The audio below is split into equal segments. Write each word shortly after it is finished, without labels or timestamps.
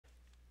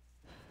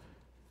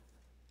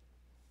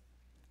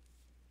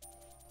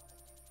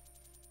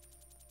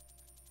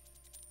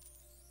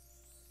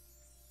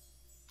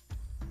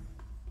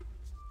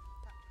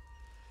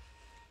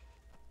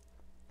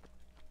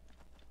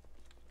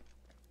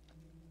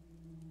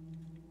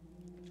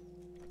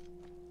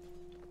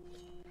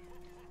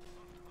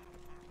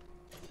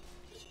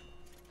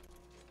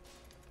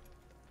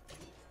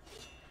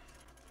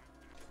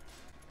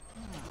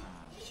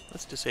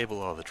Let's disable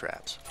all the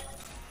traps.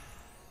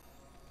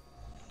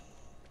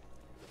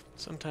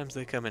 Sometimes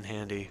they come in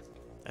handy.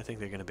 I think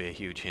they're going to be a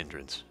huge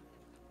hindrance.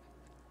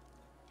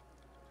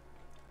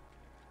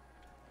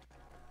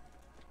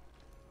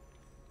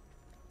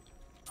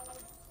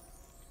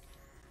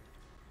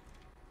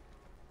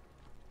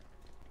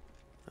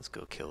 Let's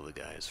go kill the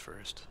guys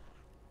first.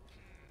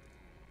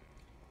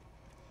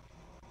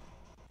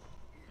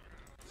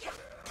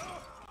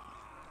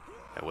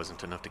 That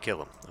wasn't enough to kill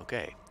them.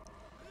 Okay.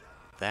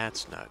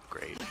 That's not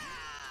great.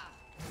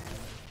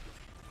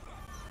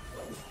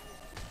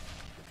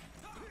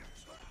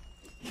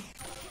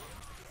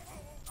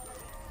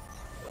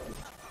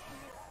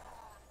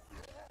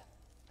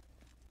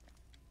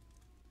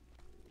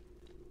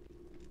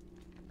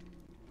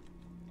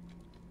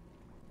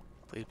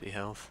 Please be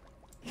health.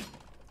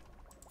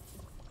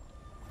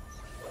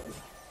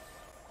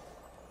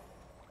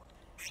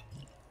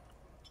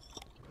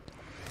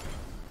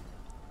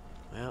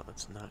 Well,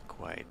 that's not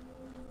quite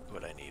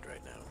what I need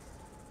right now.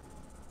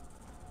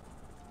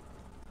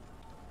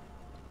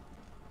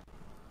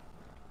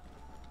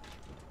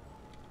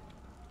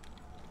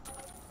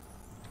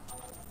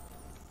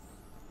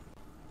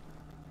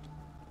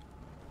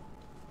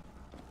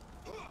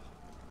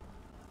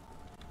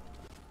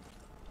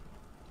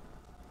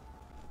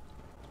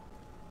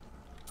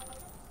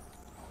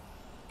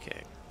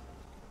 Okay.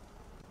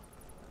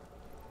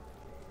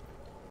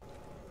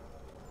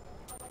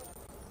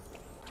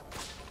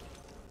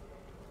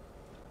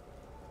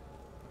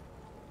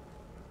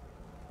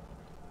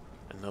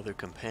 Another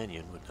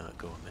companion would not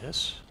go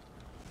amiss.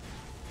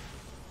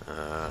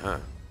 Uh-huh.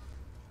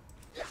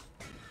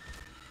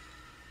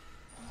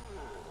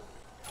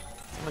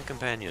 I'm a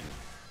companion.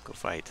 Go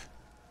fight.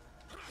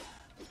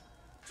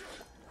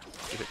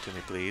 Give it to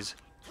me, please.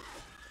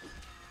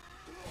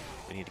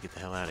 We need to get the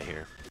hell out of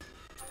here.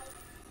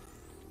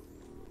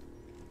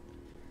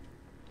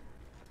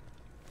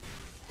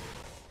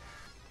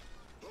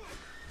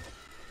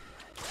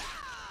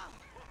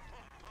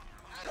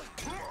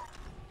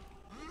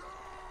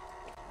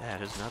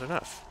 That is not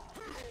enough.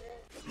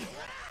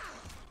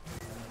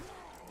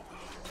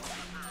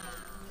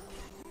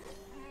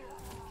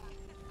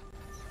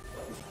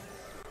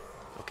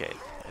 Okay,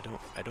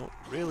 I don't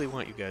really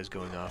want you guys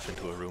going off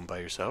into a room by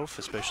yourself,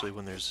 especially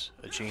when there's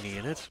a genie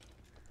in it.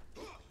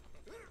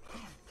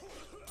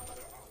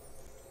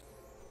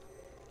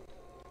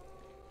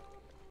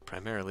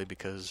 Primarily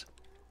because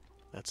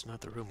that's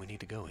not the room we need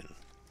to go in.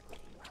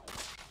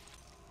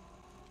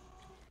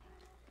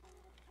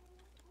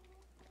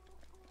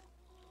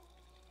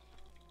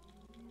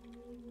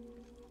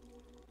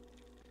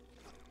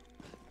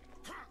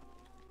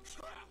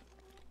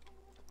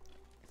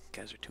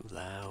 Guys are too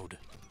loud.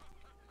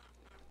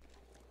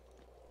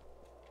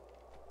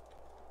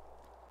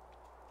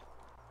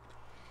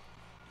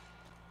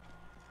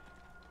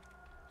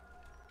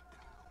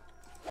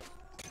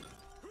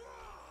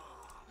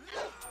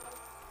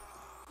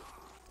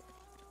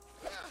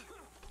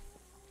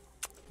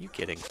 You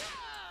kidding?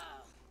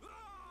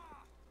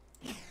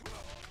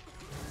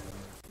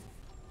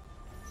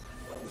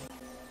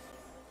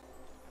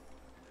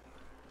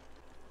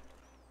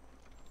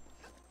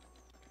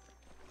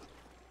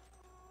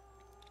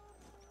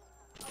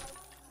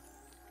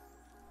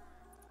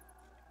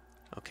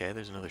 Okay,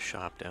 there's another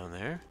shop down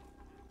there.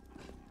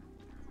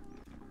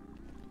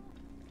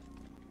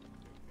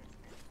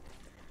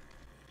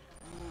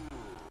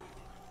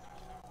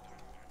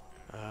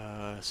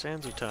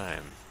 Sands of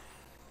Time.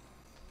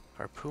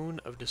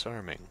 Harpoon of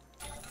Disarming.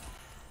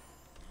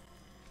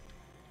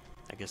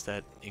 I guess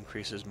that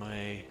increases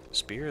my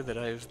spear that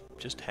I've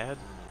just had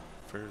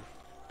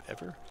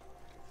forever.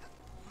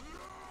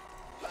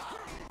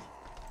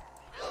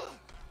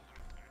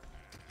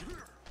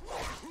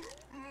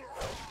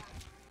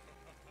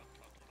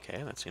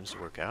 Okay, that seems to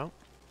work out.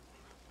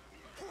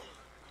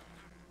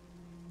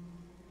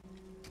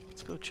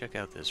 Let's go check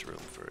out this room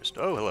first.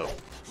 Oh, hello.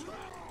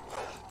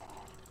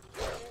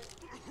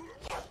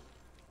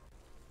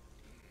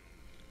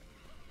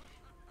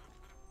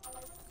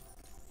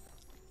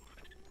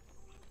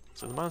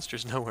 So the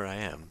monsters know where I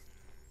am.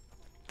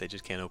 They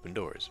just can't open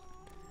doors.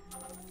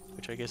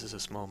 Which I guess is a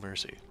small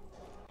mercy.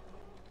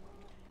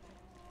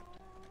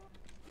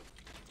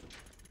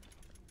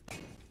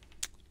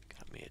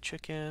 Got me a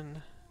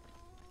chicken.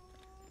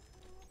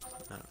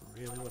 Not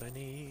really what I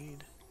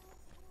need.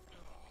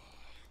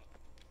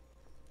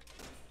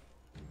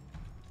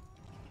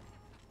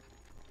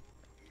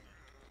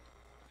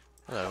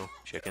 Hello,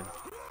 chicken.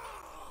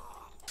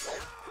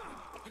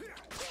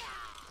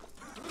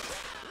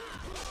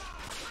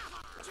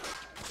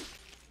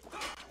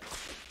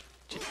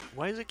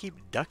 Why does it keep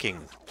ducking?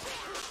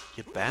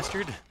 You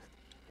bastard!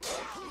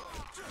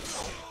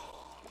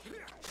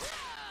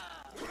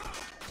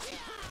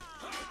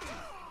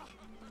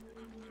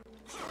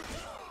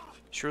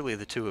 Surely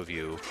the two of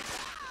you...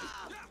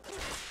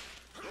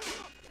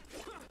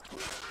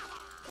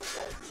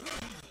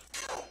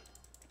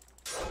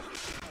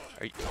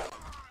 Are you...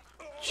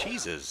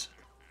 Jesus!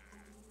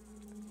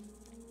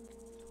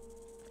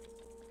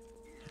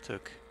 It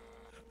took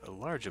a a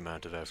large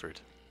amount of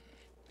effort.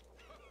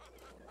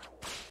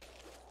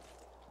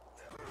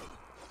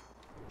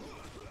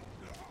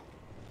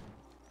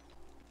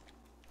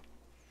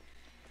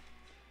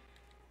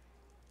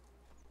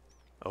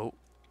 Oh,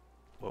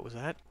 what was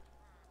that?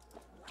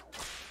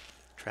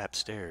 Trap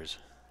stairs.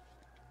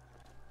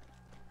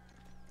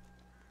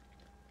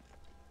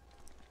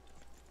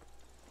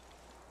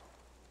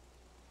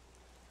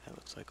 That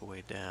looks like a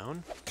way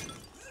down.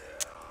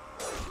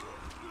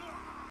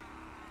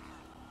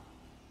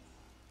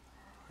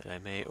 That I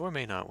may or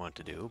may not want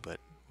to do, but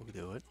we'll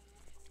do it.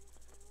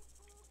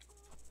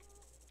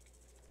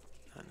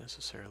 Not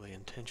necessarily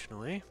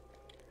intentionally.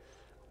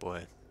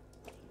 Boy,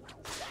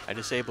 I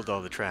disabled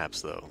all the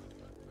traps, though.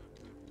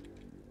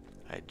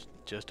 I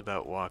just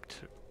about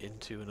walked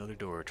into another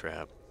door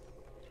trap.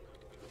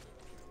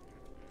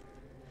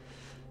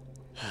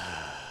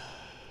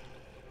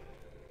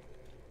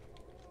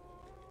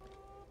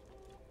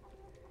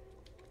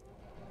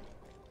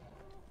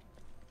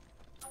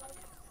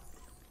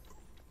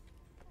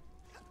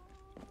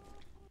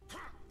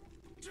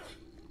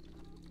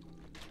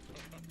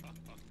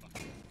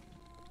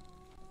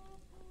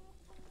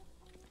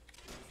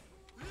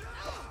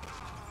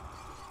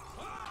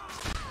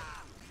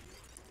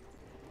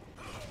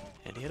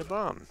 And he had a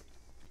bomb.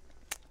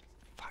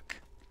 Fuck.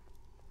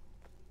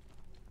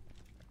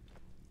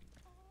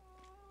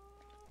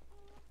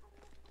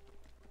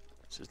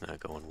 This is not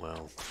going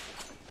well.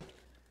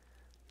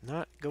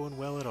 Not going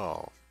well at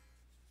all.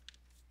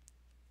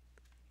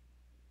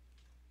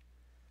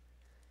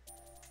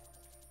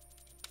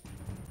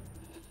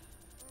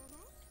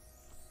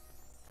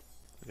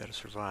 We gotta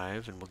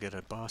survive, and we'll get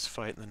a boss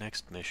fight in the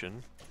next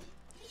mission.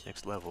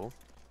 Next level.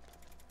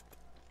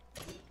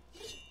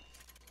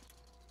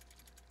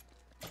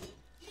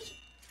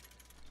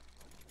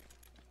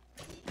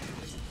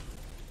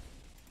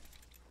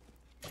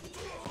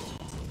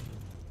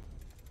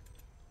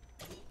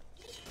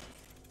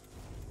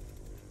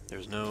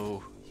 There's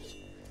no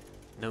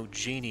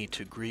genie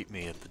to greet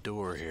me at the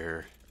door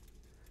here.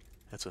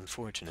 That's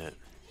unfortunate.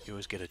 You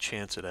always get a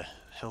chance at a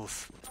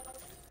health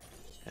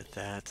at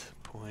that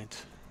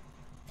point.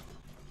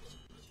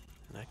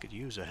 And I could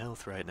use a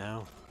health right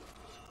now.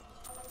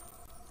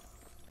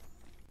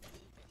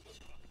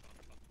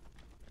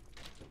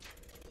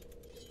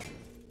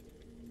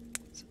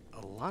 It's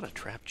a lot of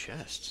trapped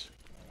chests.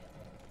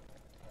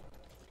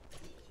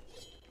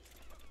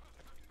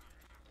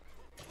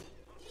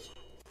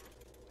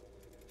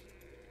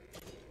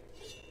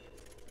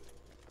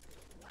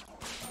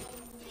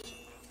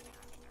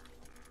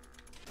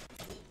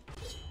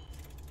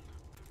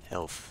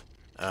 Health.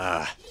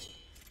 Ah.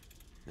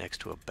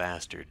 Next to a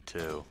bastard,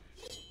 too.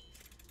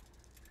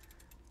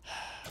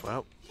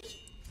 Well,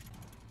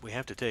 we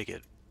have to take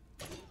it.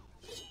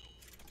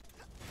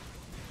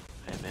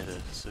 I am at a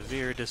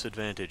severe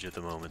disadvantage at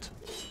the moment.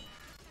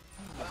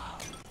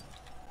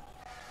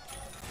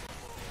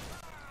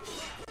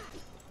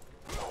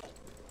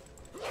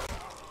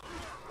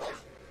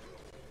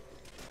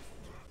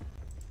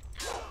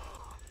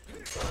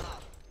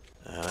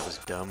 That was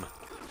dumb.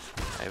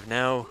 I have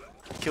now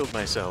killed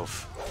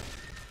myself.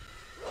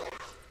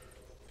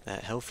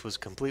 That health was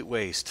complete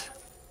waste.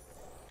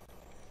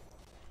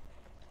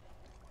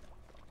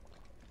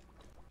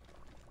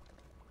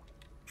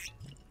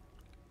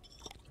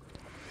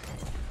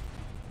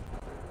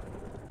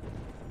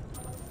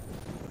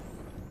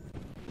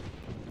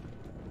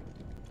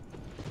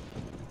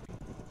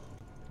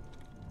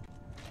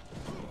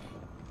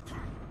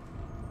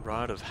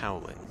 Rod of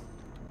Howling.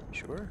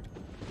 Sure?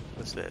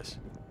 What's this?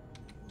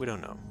 We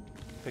don't know.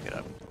 Pick it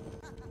up.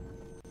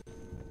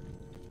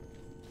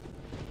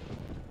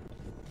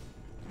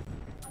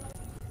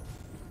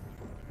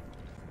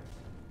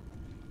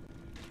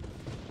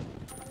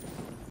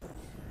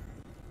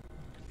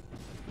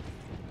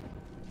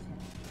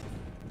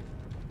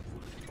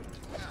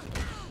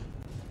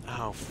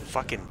 Oh,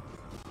 fucking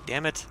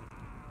damn it.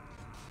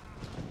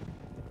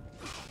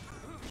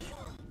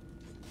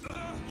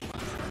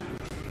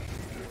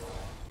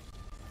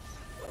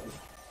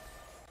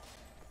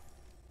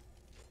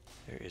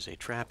 There is a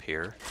trap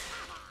here.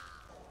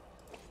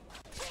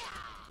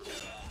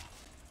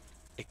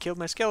 It killed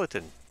my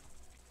skeleton.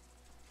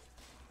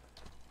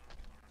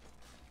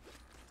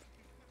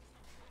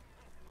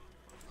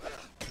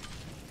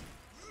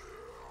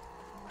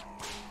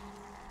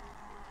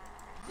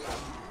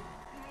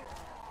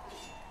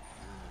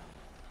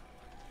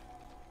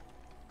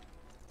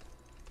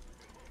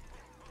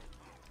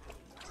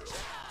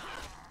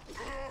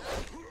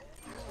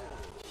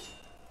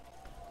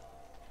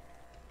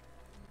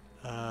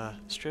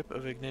 Strip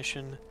of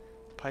ignition,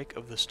 Pike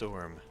of the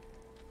Storm.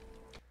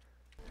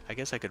 I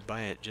guess I could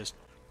buy it just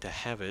to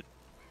have it,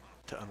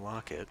 to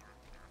unlock it.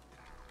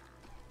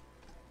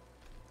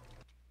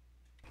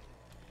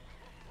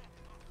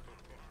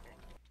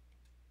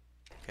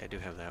 Okay, I do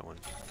have that one.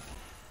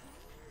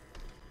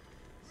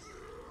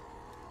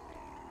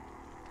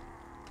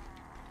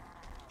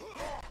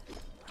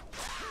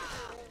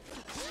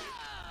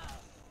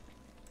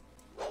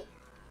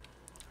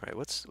 Alright,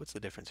 Alright, what's the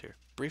difference here?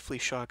 Briefly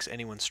shocks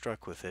anyone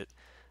struck with it.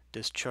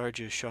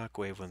 Discharges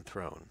shockwave when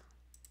thrown.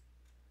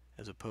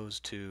 As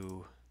opposed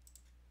to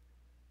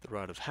the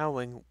Rod of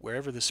Howling,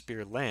 wherever the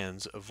spear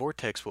lands, a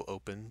vortex will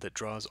open that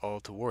draws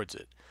all towards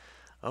it.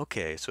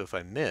 Okay, so if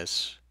I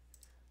miss,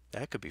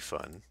 that could be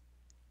fun.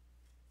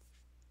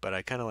 But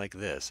I kind of like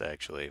this,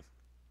 actually.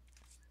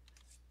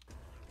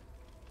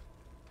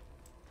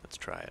 Let's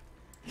try it.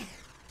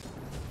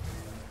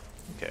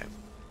 Okay.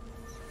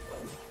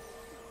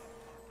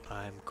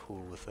 I'm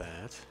cool with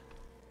that.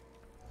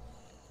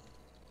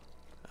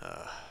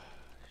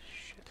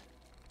 Shit.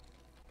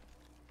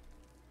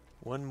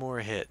 One more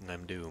hit and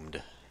I'm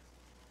doomed.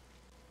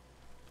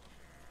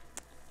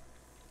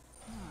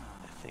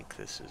 I think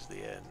this is the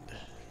end.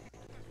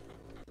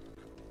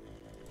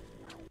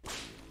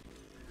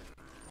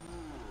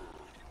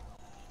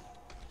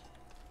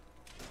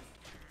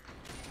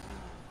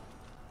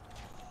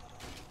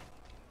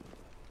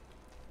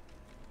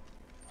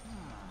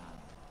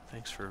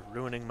 Thanks for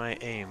ruining my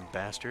aim,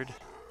 bastard.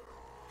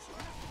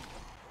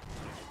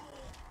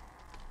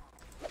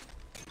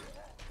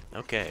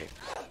 Okay.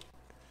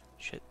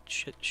 Shit,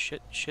 shit,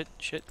 shit, shit,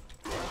 shit.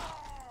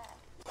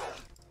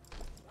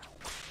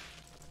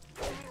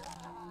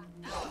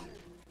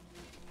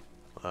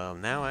 Well,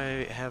 now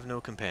I have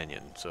no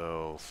companion,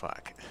 so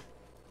fuck.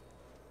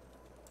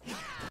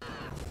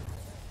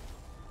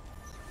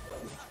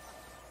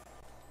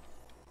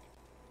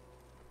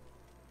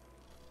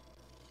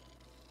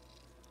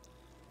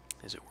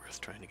 Is it worth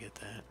trying to get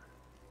that?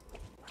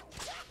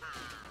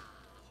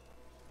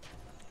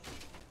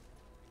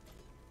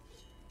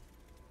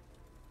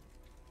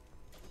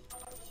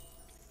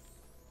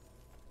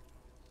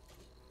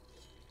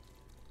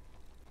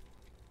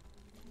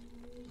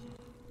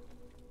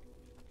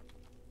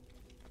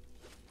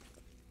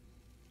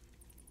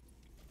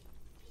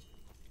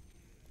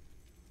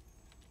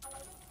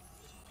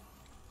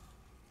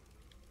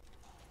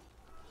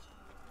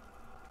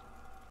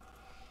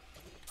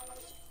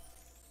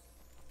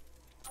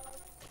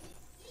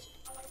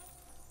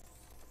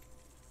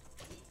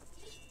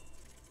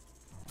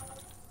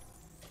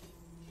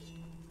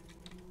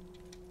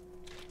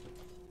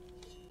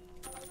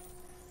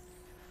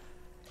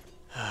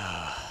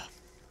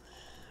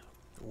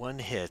 One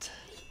hit.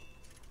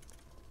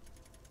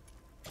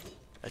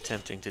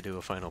 Attempting to do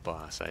a final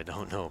boss. I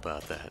don't know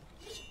about that.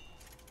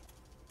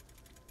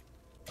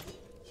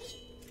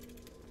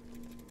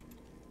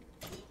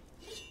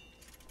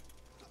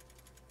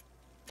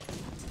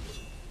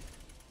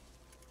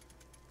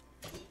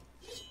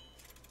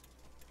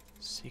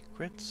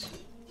 Secrets.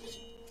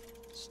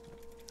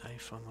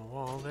 Knife on the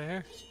wall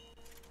there.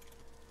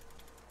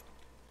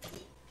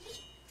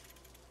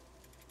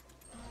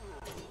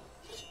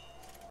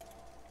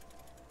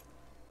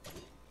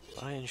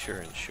 Buy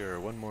insurance, sure.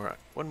 One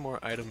more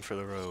item for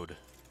the road,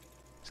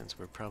 since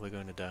we're probably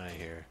going to die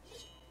here.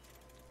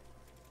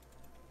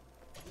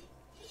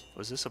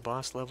 Was this a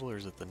boss level, or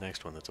is it the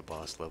next one that's a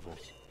boss level?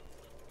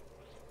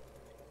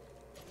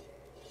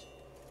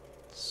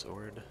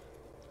 Sword.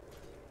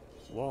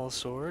 Wall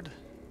sword.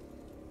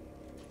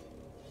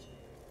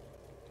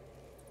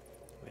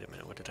 Wait a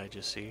minute, what did I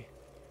just see?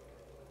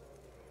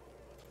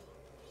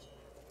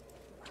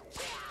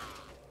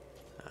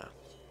 Ah,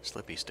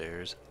 slippy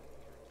stairs.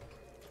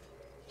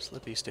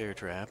 Slippy stair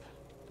trap.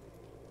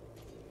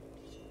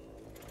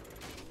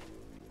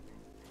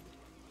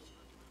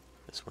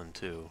 This one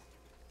too.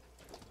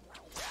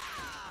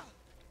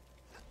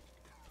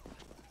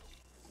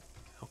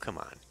 Oh, come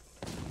on.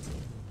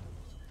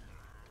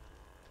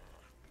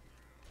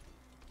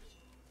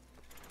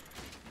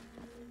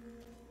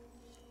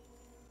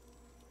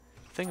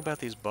 The thing about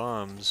these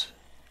bombs,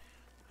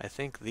 I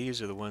think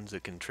these are the ones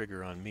that can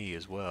trigger on me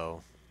as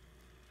well.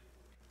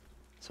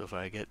 So if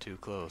I get too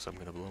close, I'm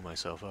gonna blow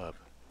myself up.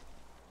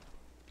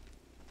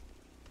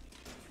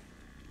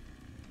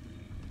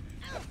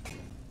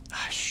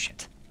 Ah,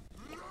 shit.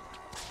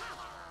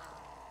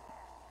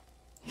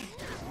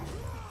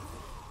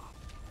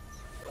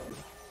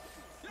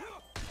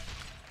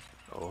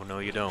 Oh, no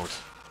you don't.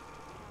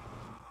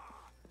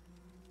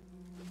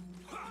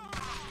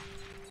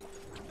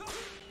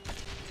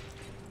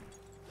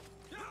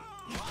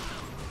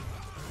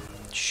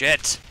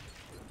 Shit!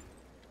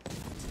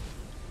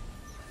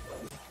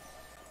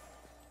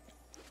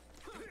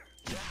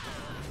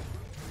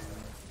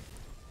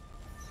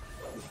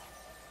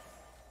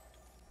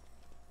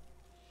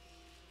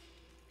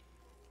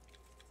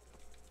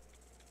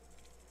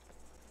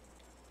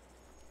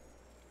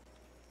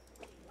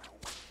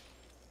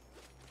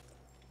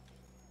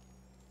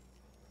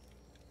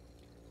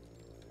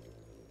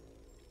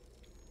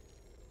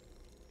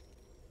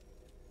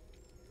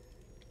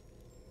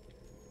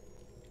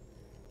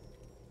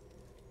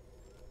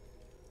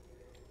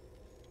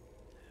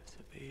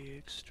 Be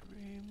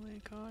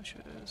extremely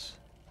cautious.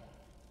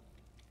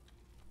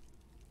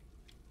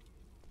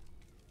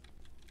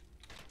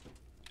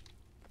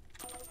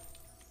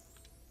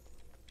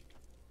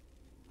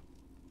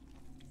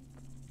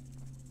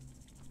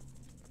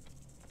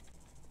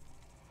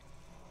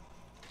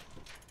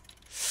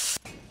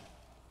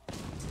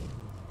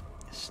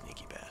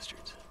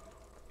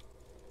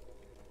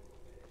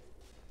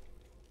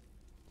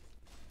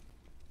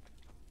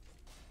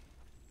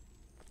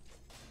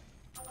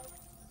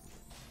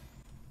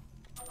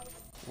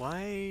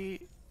 Why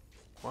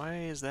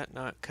is that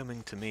not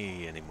coming to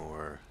me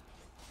anymore?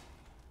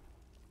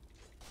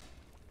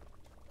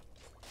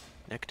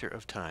 Nectar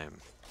of Time.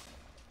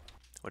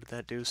 What did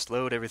that do?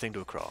 Slowed everything to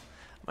a crawl.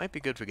 Might be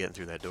good for getting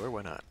through that door,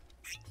 why not?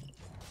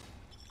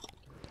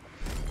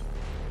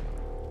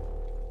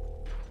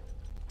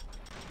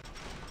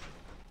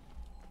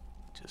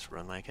 Just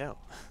run like hell.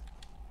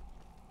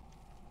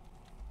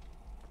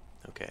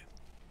 Okay.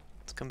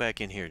 Let's come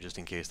back in here just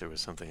in case there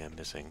was something I'm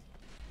missing.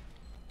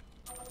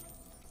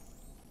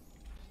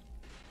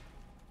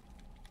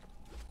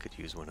 Could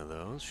use one of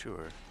those,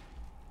 sure.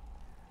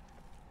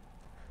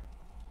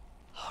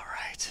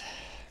 Alright.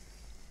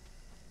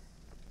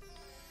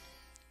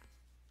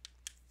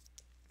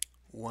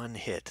 One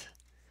hit.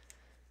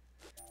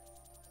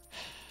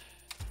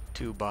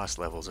 2 boss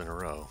levels in a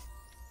row.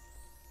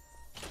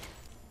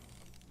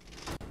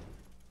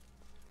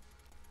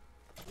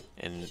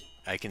 And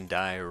I can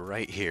die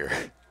right here.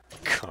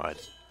 God.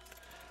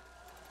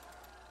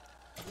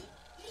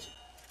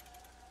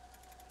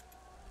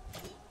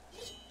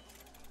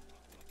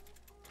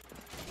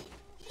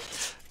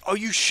 Oh,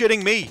 you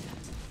shitting me?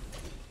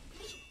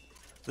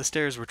 The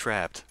stairs were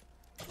trapped.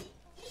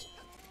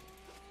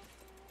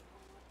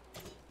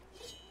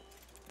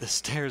 The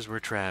stairs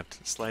were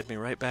trapped. Slide me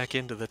right back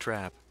into the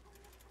trap.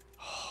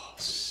 Oh,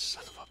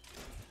 son of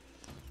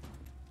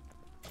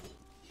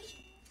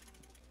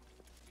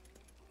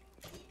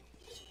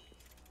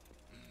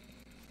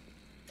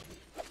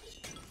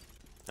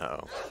a...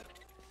 Uh-oh.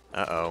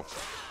 Uh-oh.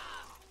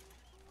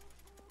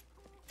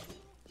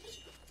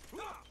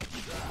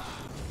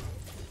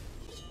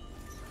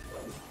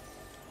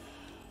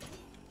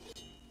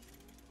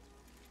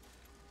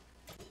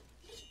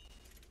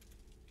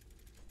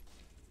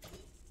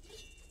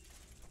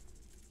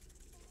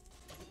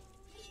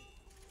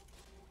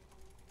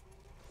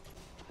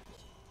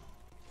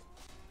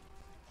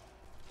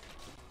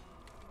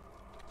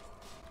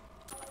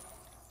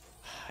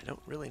 I don't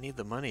really need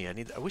the money.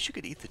 I wish you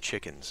could eat the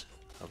chickens.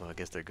 Although I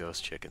guess they're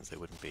ghost chickens. They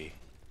wouldn't be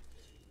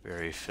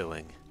very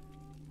filling.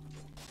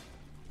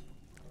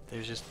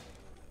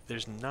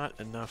 There's not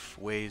enough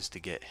ways to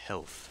get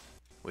health.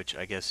 Which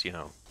I guess, you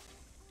know,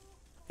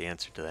 the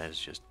answer to that is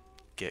just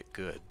get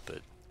good,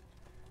 but...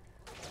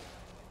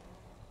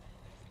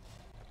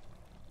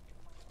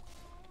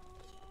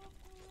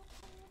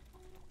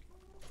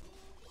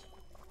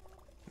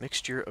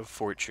 Mixture of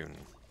Fortune.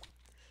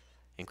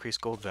 Increase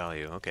gold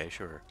value. Okay,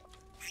 sure.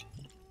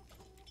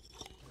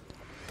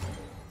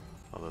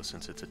 Although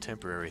since it's a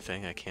temporary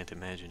thing, I can't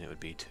imagine it would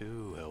be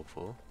too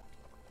helpful.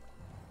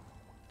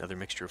 Another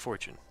Mixture of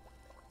Fortune.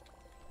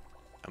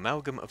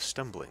 Amalgam of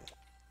Stumbling.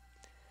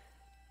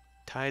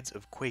 Tides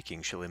of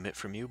Quaking shall emit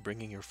from you,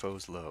 bringing your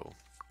foes low.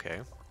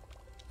 Okay.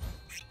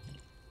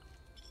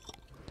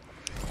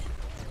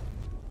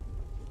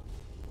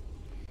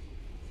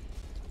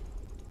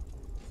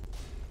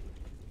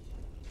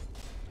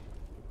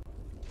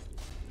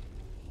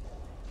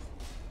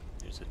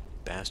 There's a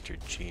bastard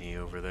genie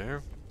over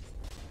there.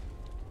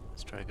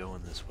 Let's try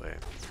going this way.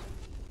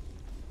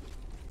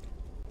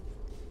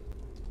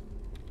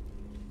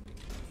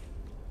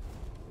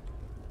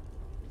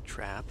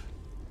 Trap.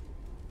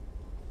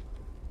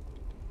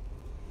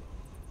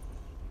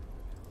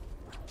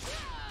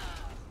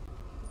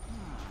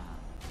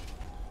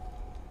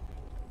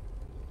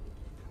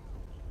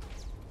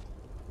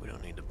 We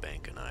don't need to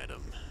bank an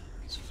item.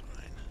 It's fine.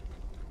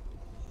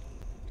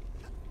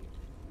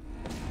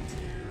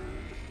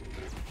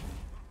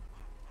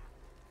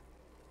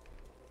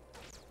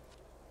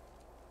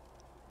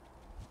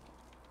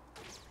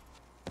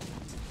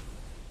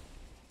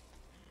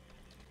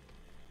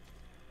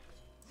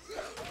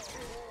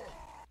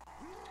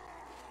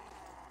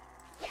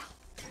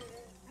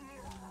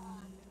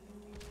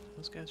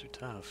 Those guys are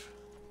tough.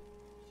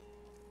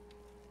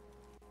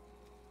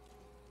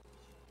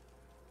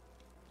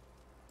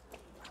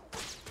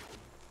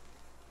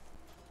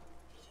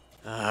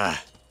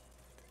 Ah.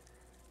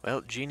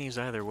 Well, genies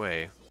either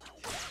way.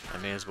 I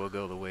may as well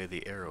go the way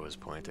the arrow is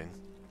pointing.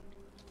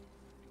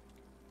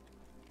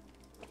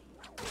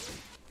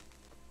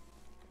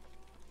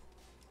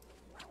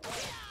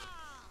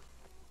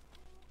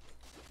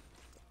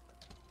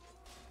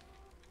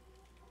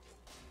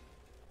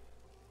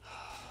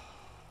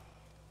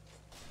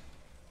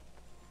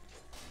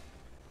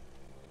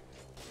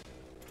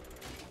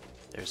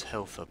 There's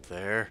health up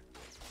there.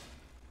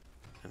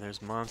 And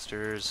there's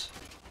monsters.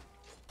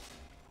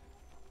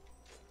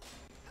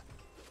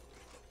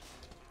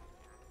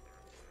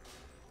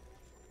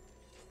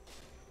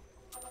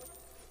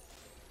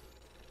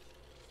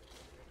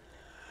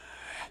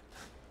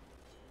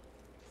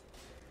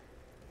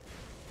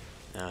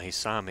 Now he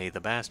saw me, the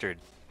bastard.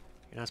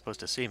 You're not supposed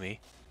to see me.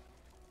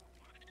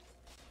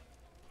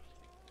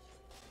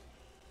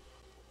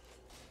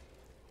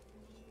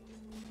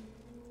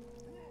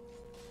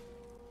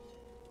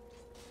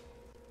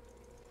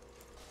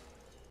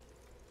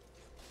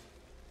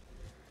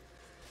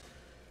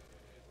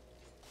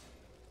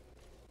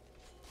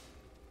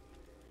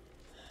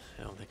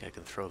 I don't think I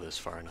can throw this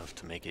far enough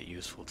to make it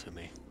useful to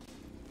me.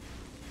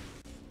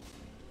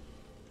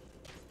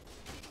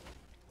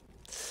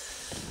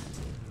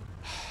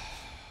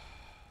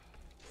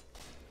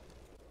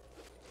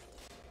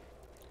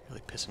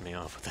 pissing me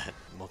off with that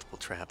multiple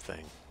trap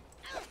thing.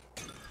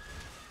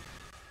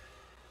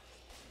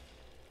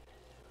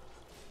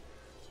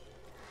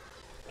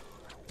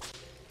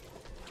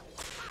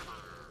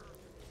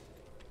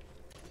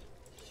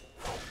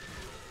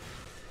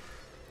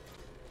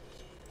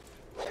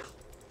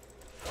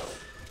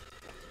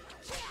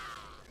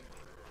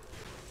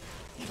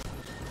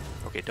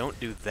 Okay, don't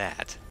do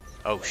that.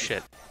 Oh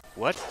shit.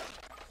 What?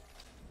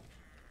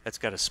 That's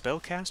got a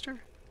spellcaster?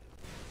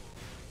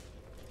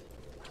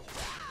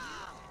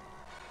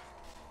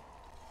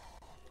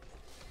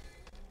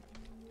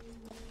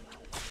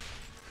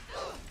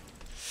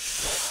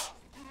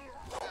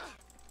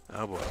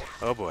 Oh boy.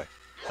 Oh boy.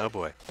 Oh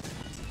boy.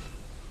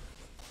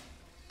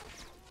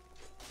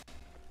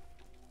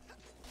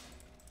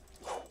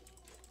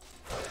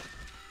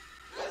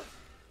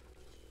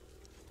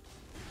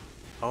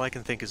 All I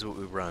can think is what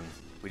we run.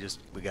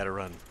 We gotta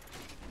run.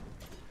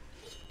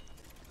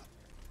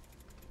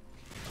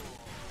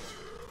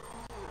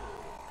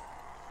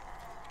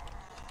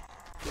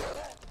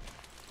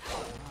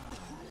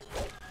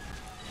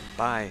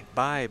 Bye,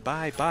 bye,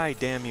 bye, bye,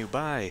 damn you,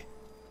 bye.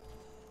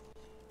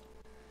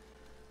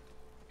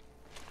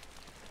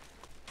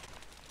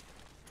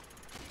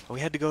 Oh, we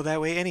had to go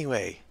that way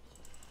anyway.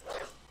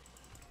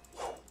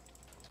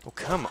 Oh,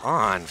 come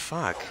on,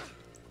 fuck.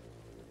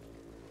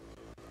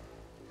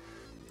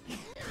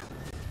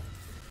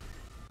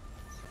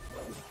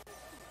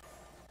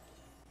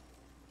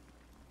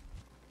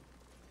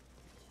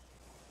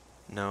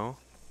 No,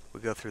 we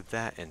go through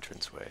that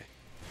entranceway.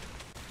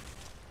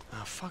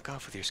 Oh, fuck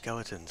off with your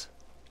skeletons.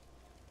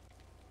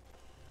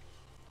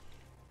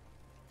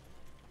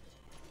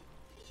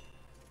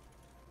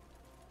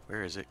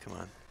 Where is it? Come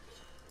on.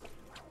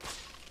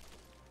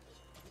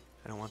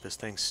 I don't want this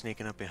thing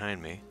sneaking up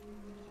behind me.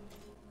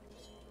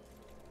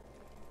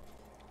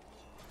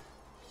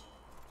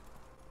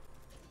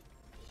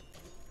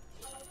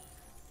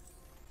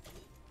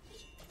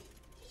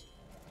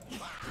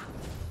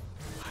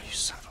 Oh, you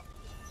son of a...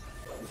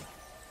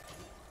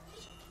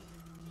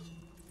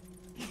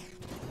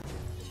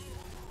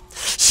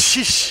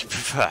 Sheesh!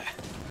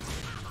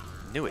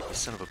 Knew it, you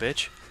son of a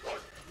bitch.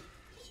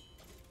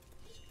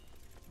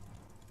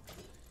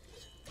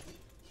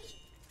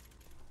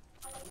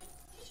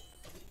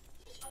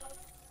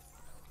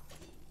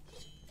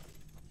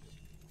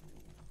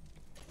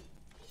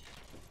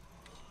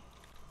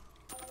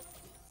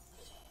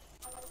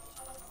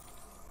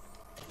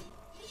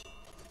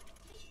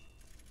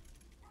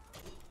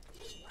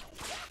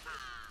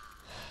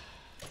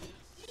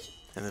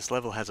 And this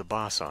level has a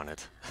boss on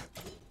it.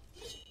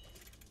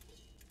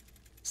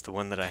 It's the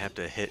one that I have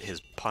to hit his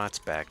pots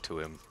back to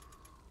him.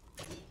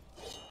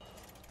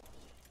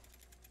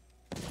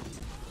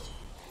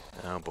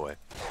 Oh boy.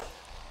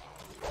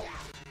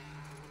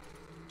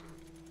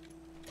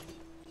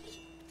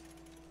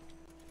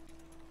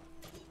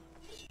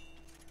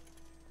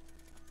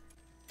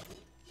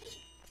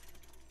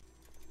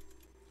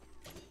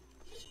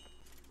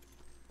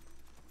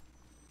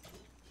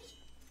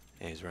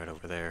 Yeah, he's right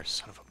over there,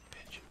 son of a bitch.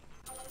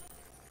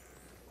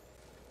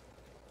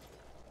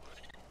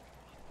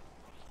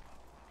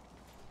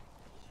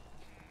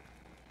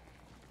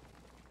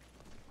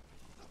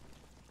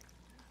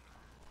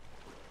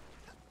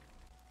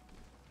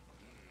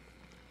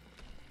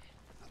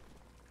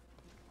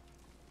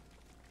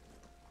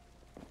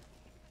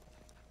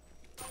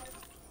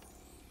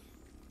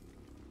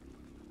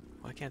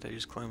 Why can't I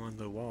just climb on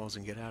the walls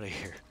and get out of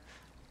here?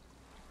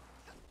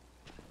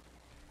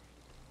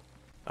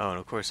 Oh, and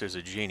of course there's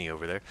a genie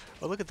over there.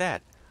 Oh, look at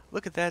that!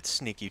 Look at that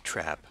sneaky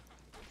trap.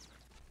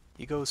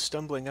 You go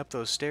stumbling up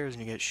those stairs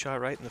and you get shot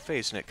right in the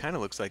face, and it kind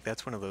of looks like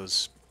that's one of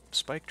those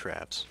spike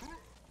traps.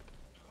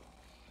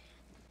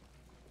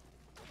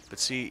 But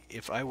see,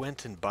 if I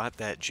went and bought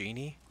that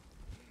genie,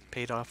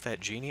 paid off that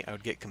genie, I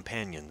would get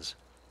companions.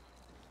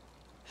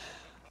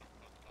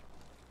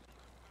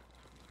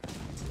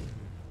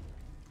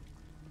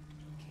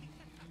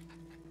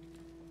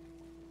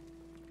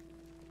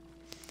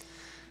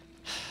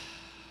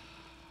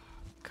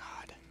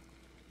 God.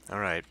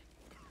 Alright.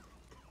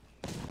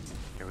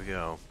 Here we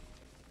go.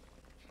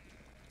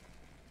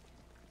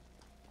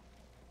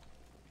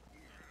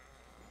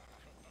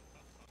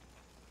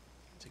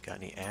 Has it got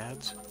any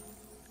ads?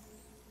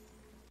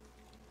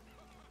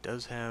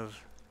 Does have...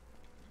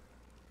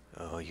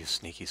 Oh, you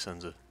sneaky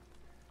sons of...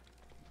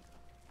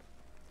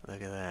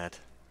 Look at that.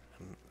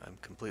 I'm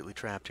completely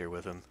trapped here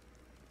with him.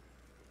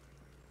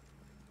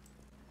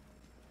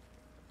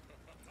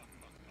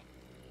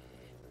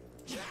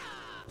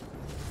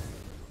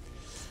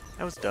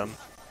 That was dumb.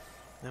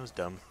 That was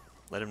dumb.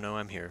 Let him know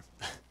I'm here.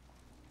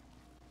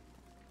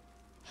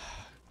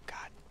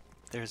 God.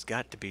 There's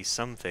got to be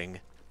something.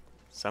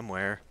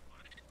 Somewhere.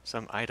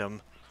 Some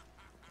item.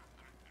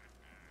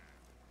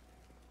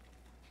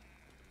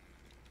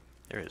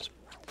 There is.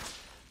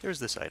 There's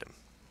this item.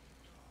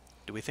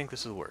 Do we think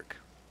this will work?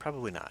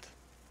 Probably not.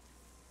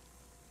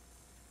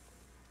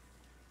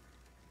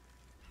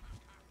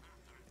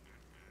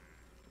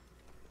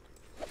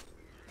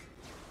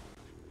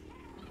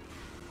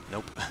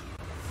 Nope.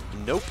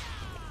 Nope.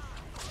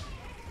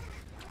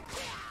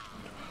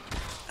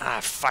 Ah,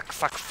 fuck,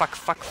 fuck, fuck,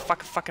 fuck,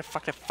 fuck, fuck it,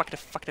 fuck it, fuck it,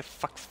 fuck it,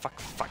 fuck, fuck,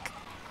 fuck.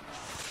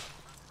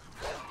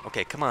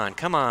 Okay, come on,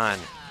 come on.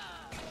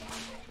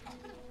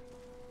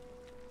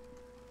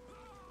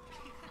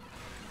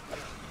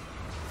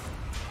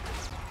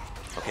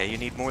 Okay, you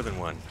need more than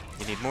one.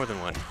 You need more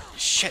than one.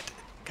 Shit!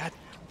 God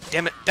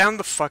damn it! Down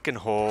the fucking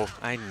hole!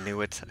 I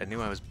knew it. I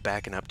knew I was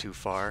backing up too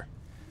far.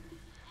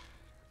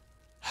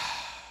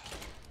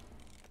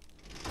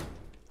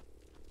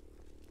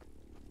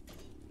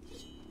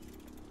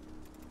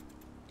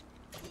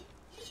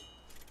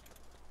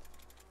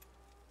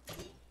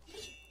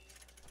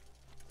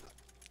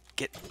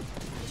 Get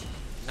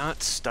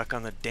not stuck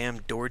on the damn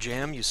door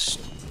jamb, you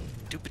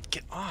stupid.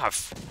 Get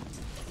off!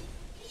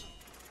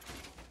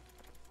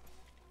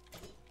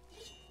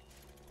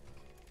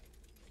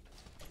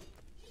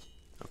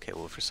 Okay,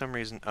 well, for some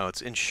reason... Oh,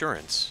 it's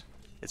insurance.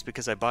 It's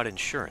because I bought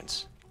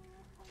insurance.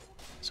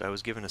 So I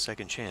was given a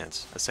second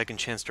chance. A second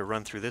chance to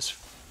run through this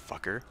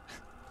fucker.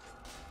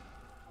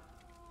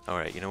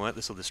 Alright, you know what?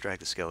 This will distract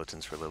the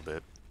skeletons for a little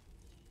bit.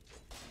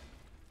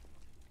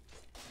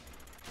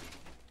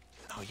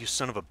 Oh, you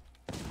son of a...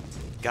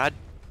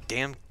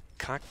 goddamn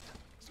cock...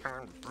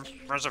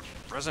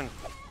 Resin.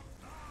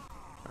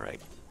 Alright.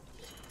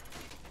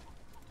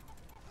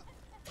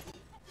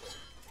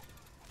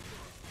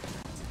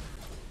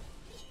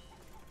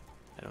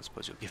 I don't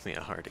suppose you'll give me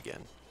a heart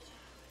again.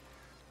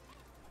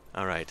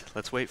 Alright,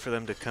 let's wait for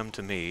them to come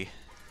to me.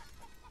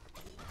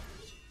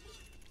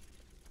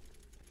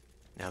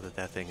 Now that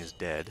that thing is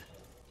dead.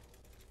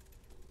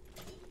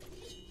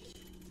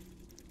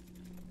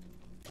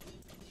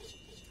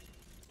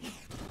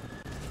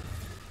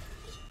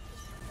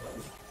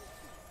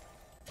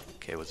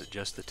 Okay, was it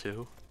just the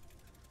two?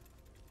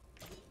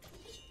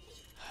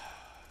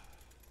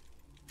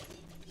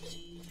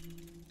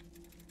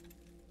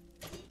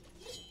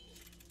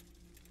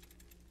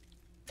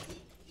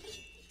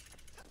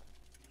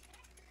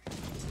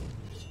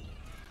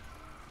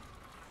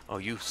 Oh,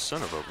 you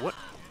son of a... what?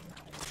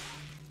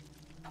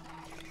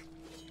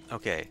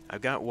 Okay,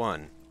 I've got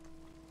one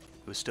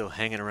who's still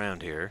hanging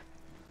around here.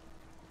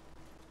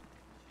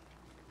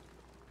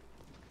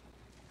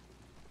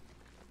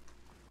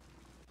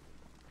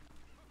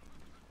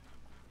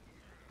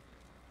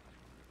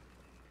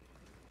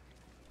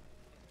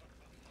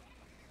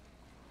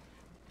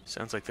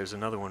 Sounds like there's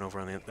another one over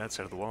on that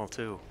side of the wall,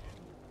 too.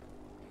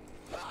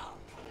 I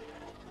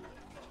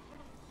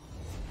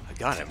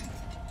got him.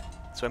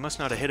 So I must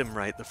not have hit him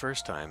right the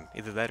first time.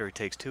 Either that or he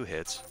takes 2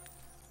 hits.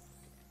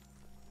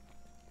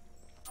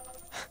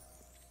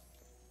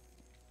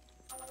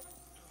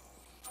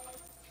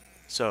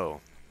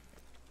 So,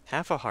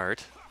 half a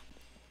heart,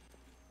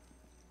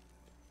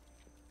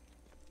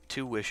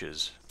 2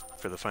 wishes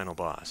for the final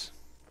boss.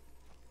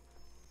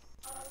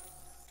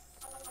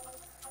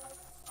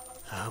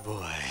 Oh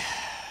boy.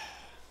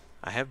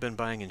 I have been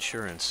buying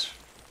insurance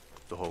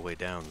the whole way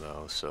down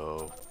though,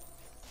 so...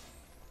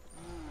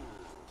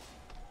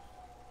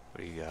 What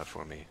do you got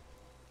for me?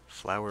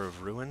 Flower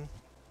of Ruin?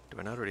 Do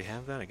I not already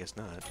have that? I guess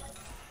not.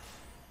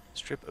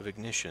 Strip of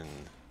Ignition.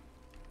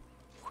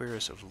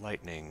 Cuirass of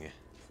Lightning.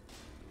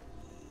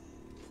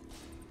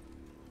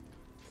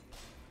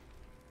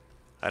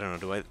 I don't know,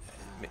 do I...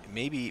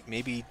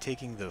 Maybe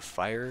taking the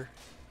fire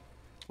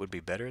would be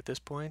better at this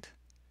point?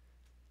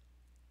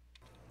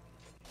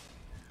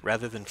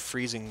 Rather than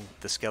freezing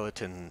the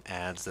skeleton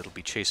ads that'll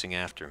be chasing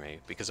after me,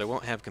 because I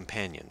won't have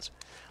companions.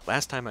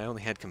 Last time I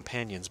only had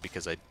companions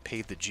because I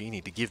paid the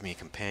genie to give me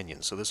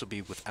companions, so this will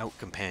be without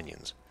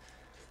companions.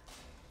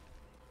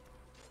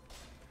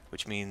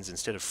 Which means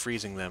instead of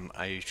freezing them,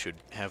 I should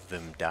have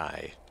them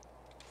die.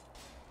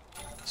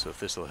 So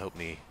if this will help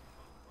me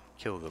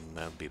kill them,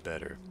 that'll be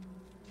better.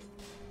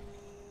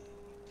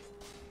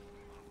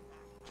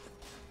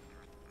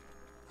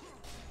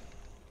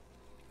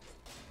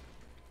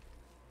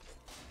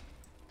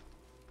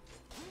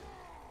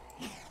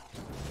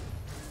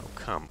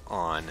 Come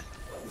on.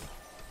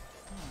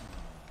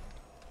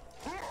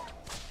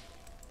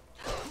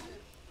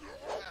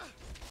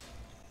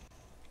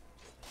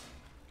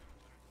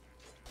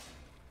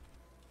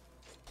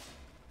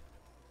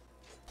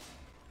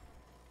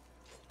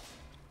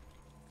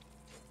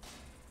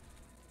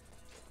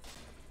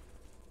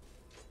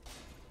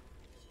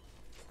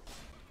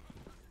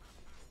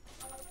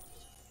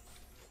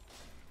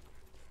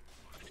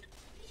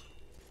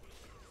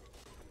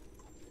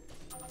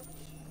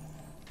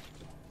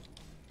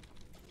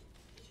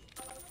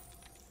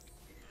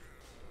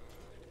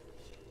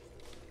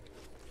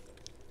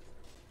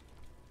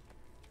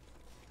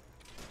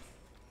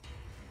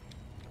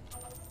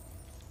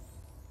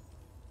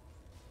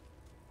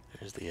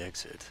 There's the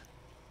exit.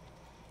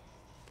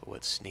 But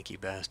what sneaky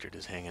bastard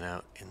is hanging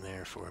out in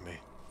there for me?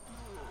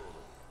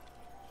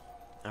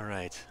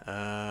 Alright,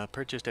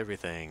 purchased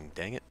everything.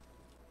 Dang it.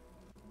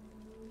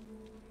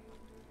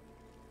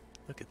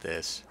 Look at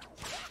this.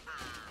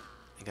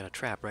 I got a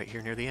trap right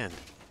here near the end.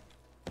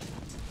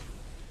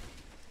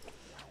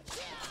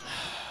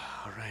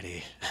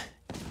 Alrighty.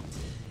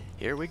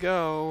 Here we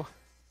go.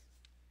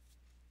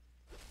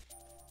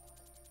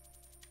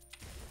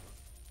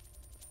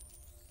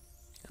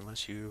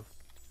 Unless you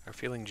are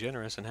feeling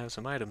generous and have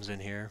some items in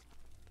here.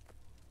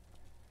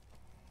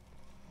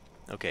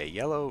 Okay,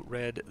 yellow,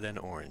 red, then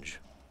orange.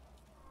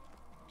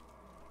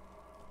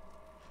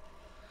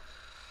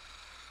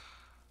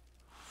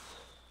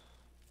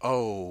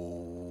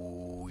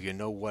 Oh, you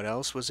know what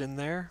else was in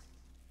there?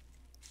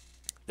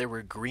 There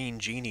were green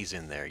genies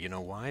in there. You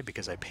know why?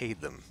 Because I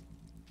paid them.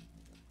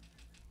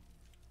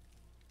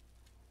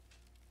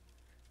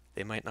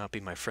 They might not be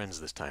my friends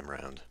this time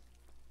round.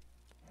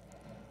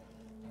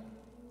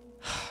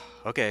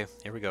 Okay,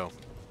 here we go.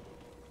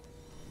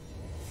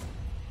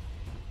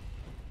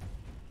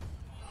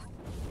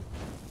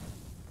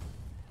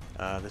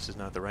 This is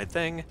not the right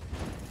thing.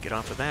 Get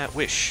off of that.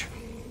 Wish.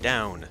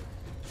 Down.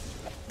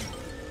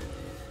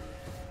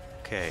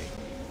 Okay.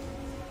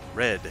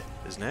 Red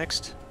is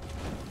next.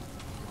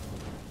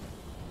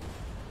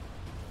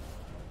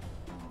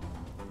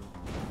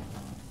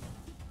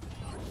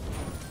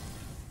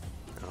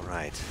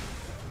 Alright.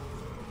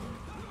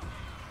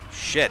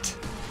 Shit!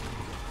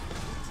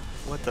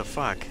 What the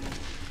fuck?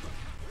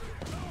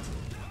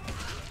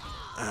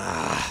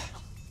 Ah.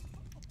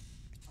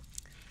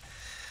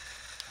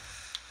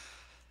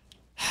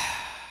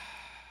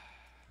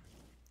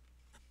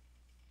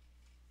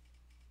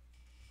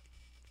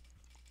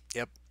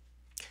 Yep.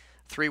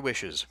 3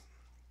 wishes.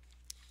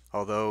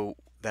 Although,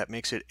 that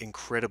makes it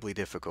incredibly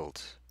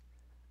difficult.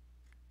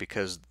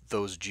 Because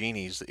those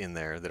genies in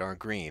there that aren't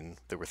green,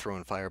 that were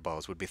throwing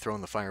fireballs, would be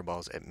throwing the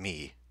fireballs at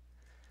me.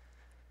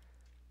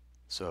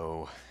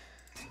 So,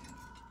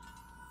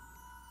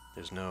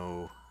 there's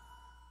no...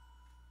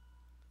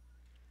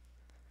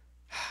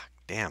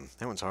 Damn,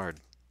 that one's hard.